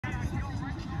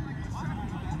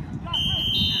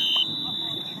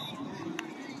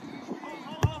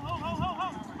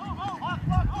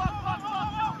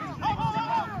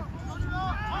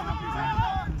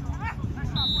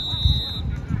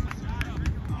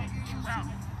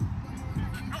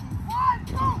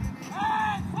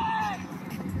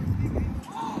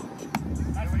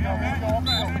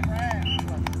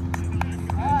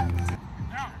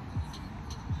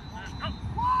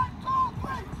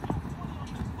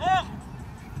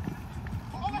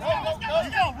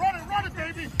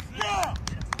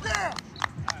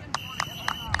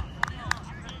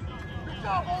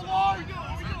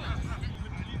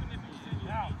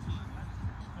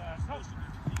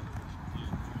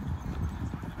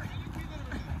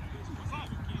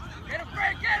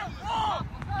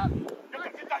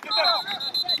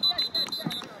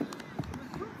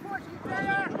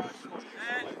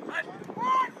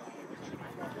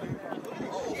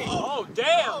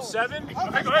7.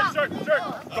 Okay, go ahead, sir. Go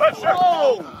ahead, sir.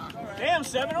 Oh! Damn,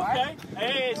 7, okay.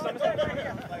 Hey, stop.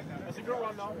 That's a good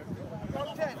run, though.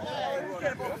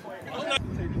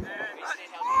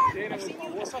 I've seen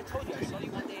you, yes, I told you. I saw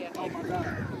you one day at the physical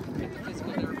therapy.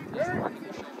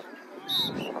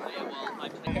 Yeah,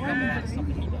 well, I play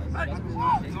something he does.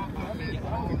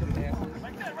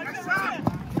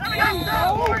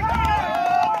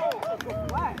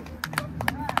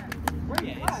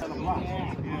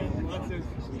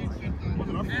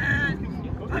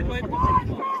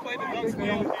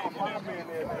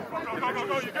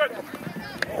 Go, you're good.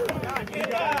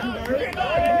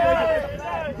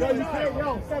 Yo, you can't, yo,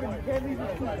 7, you can't leave your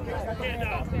feet. You can't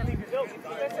leave your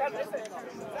feet.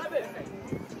 7.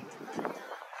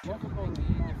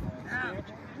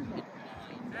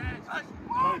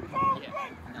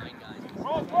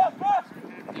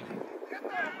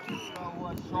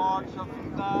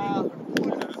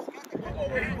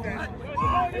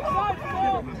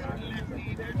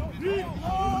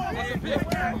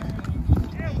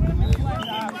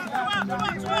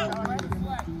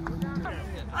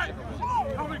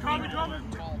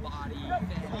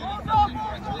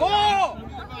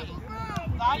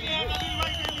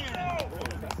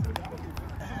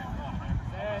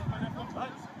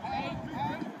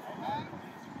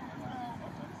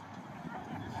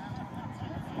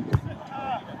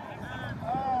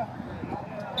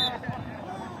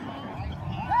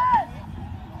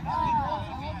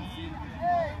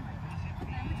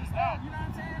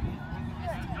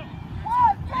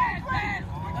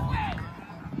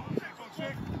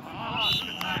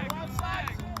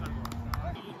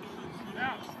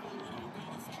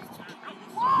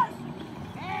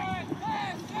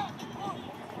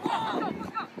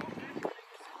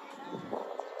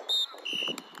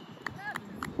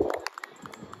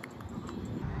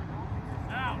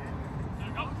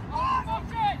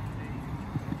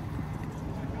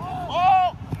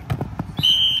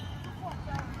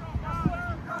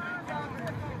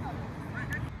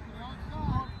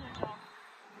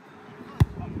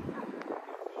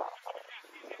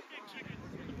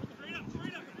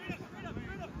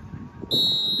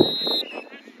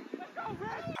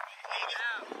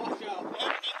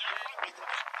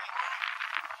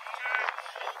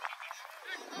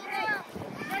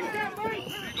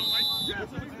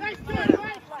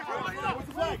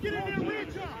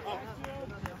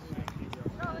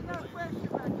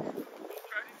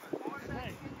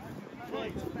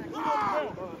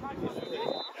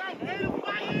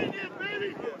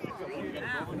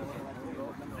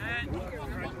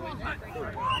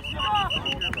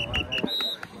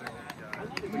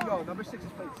 Number 6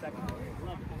 is played second.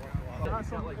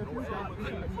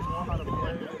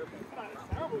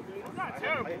 Not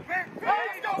terrible.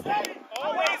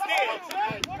 Always get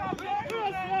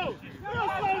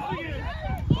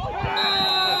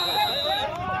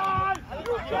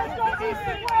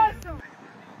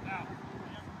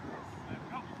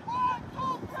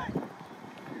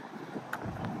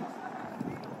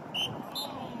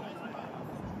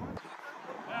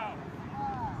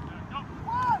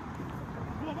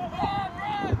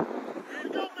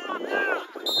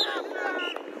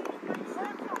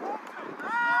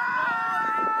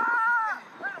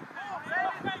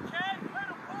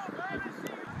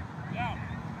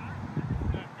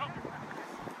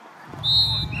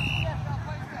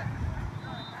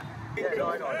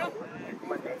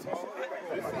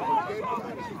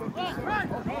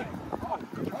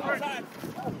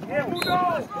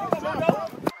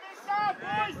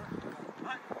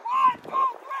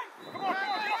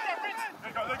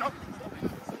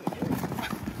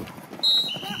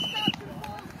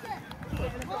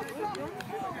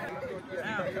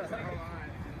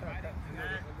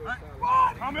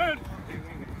Come in.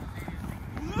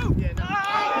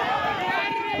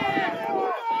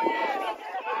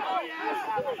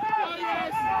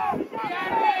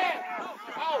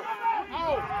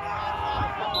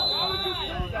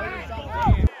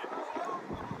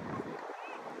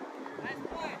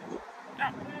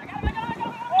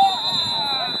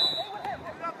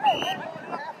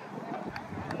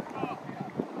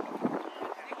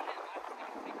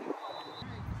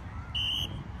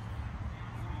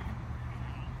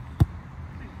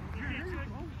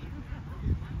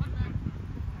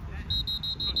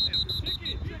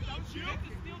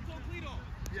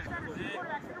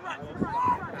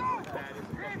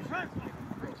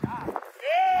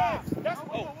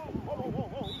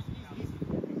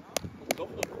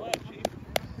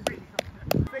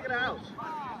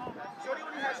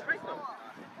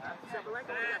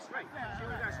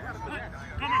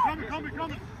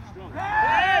 Coming.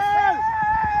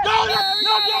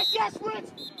 Yes, Rich!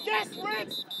 Yes,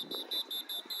 Rich!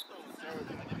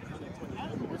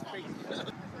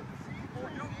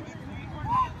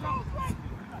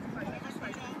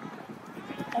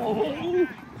 Oh!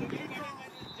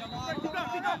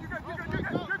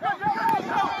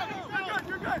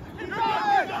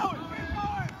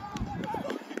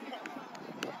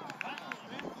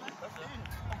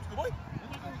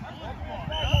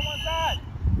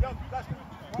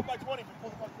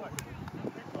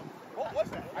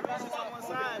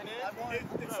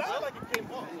 It sounded like it came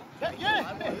off.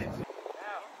 Yeah.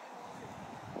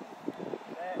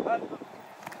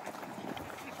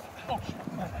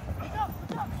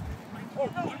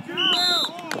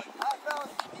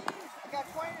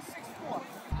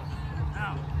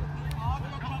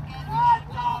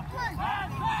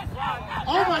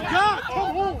 Oh my God!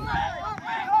 Come on!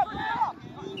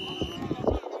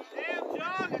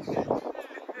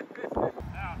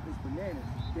 It's bananas.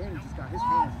 Danny just got his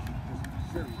hands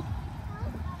just serious.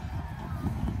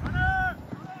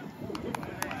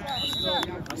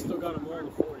 I still got him more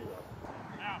than 40 though.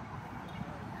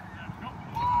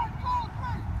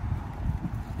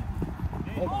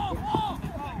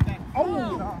 Oh!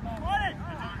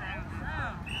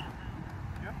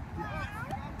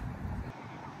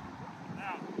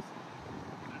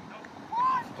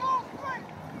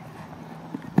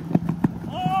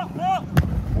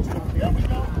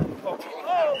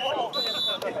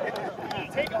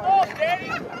 Take him off, Danny!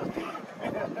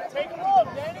 Take him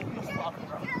off, Danny!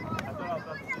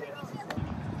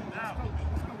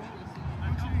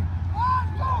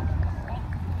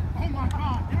 Oh my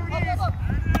God! Here it is!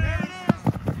 There it is!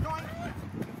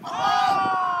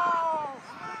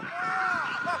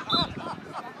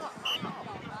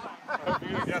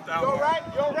 You're right,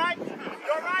 you're right,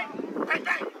 you're right! Bang,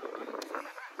 bang!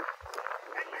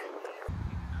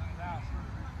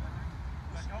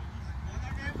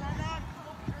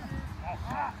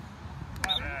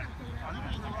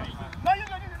 No, you're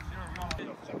good,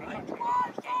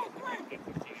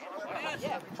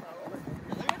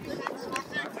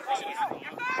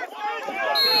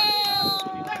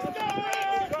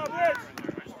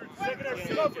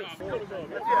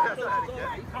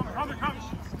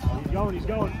 He's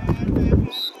going.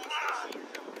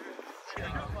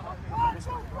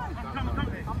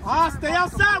 Stay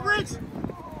outside, Rich!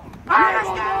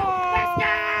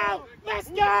 Let's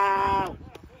go!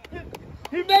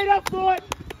 He made up for it!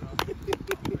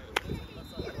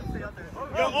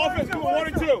 Yo, offense doing 1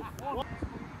 and 2.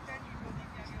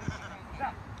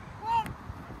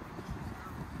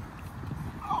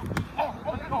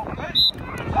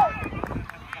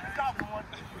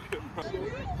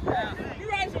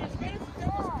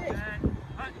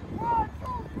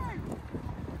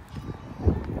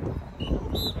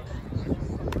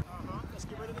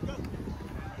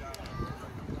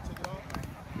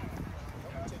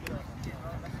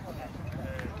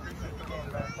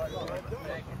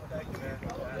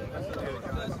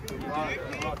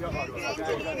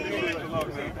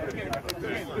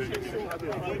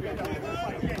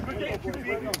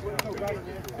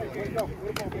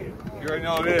 You already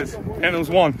know what it is. And it was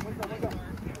 1.